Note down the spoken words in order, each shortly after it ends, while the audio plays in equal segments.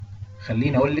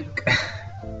خليني أقولك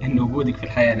إن وجودك في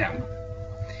الحياة نعمة،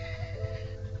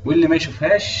 واللي ما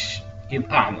يشوفهاش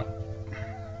يبقى أعمى.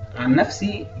 عن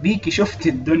نفسي بيكي شفت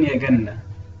الدنيا جنة،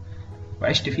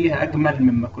 وعشت فيها أجمل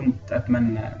مما كنت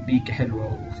أتمنى. بيكي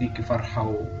حلوة وفيكي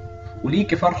فرحة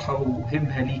وليكي فرحة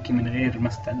وهبها ليكي من غير ما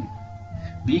استنى.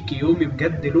 بيكي يومي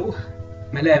بجد له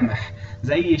ملامح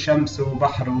زي شمس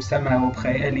وبحر وسما،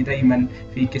 وبخيالي دايما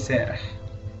فيكي سارح.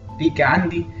 بيكي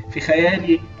عندي في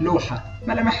خيالي لوحة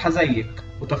ملامحها زيك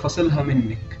وتفاصيلها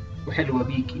منك، وحلوة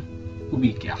بيكي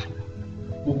وبيكي أحلى.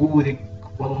 وجودك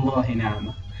والله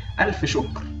نعمة، ألف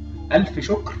شكر ألف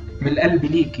شكر من القلب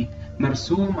ليكي،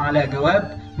 مرسوم على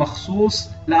جواب مخصوص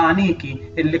لعينيكي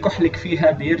اللي كحلك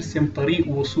فيها بيرسم طريق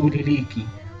وصولي ليكي،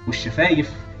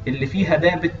 والشفايف اللي فيها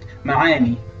دابت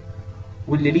معاني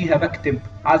واللي ليها بكتب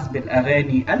عزب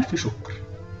الأغاني. ألف شكر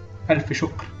ألف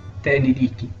شكر تاني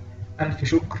ليكي، ألف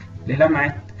شكر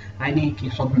للمعة عينيكي،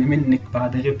 حضن منك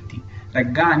بعد غيبتي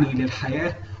رجعني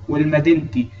للحياة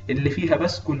والمدينتي اللي فيها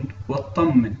بسكن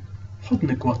واطمن.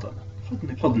 حضنك وطن،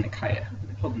 حضنك حياة،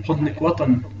 حضنك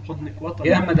وطن، حضنك وطن.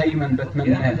 ياما دايما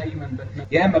بتمنى،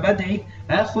 ياما بدعي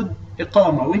اخد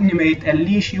اقامة واني ما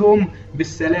يتقليش يوم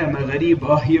بالسلامة. غريب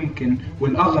يمكن،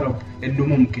 والاغرب انه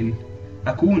ممكن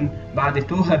اكون بعد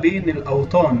توها بين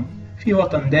الاوطان في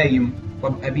وطن دايم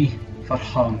وابقى بيه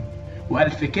فرحان.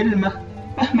 والف كلمة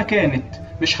مهما كانت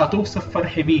مش هتوصف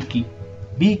فرحي بيكي.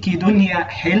 بيكي دنيا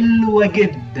حلوة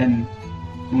جدا،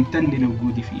 ممتن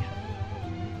لوجودي فيها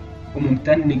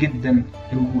وممتن جدا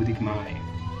لوجودك معايا.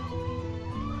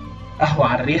 قهوة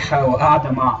على الريحة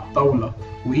وقاعدة مع طاولة،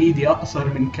 وإيدي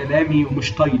أقصر من كلامي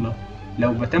ومش طايلة.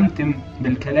 لو بتمتم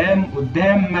بالكلام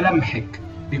قدام ملامحك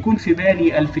بيكون في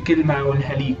بالي ألف كلمة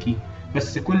أقولها ليكي،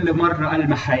 بس كل مرة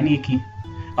ألمح عينيكي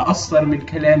أقصر من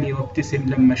كلامي وابتسم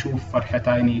لما أشوف فرحة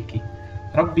عينيكي.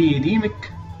 ربي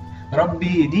يديمك،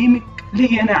 ربي يديمك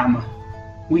ليا نعمة،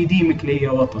 ويديمك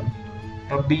ليا وطن.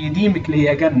 ربي يديمك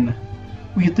ليا جنة،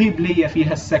 ويطيب ليا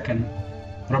فيها السكن.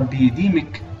 ربي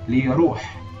يديمك ليا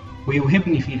روح،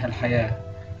 ويوهبني فيها الحياة.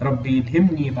 ربي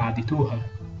يلهمني بعد توها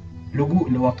لجوء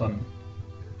لوطن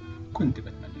كنت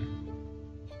بتمنى.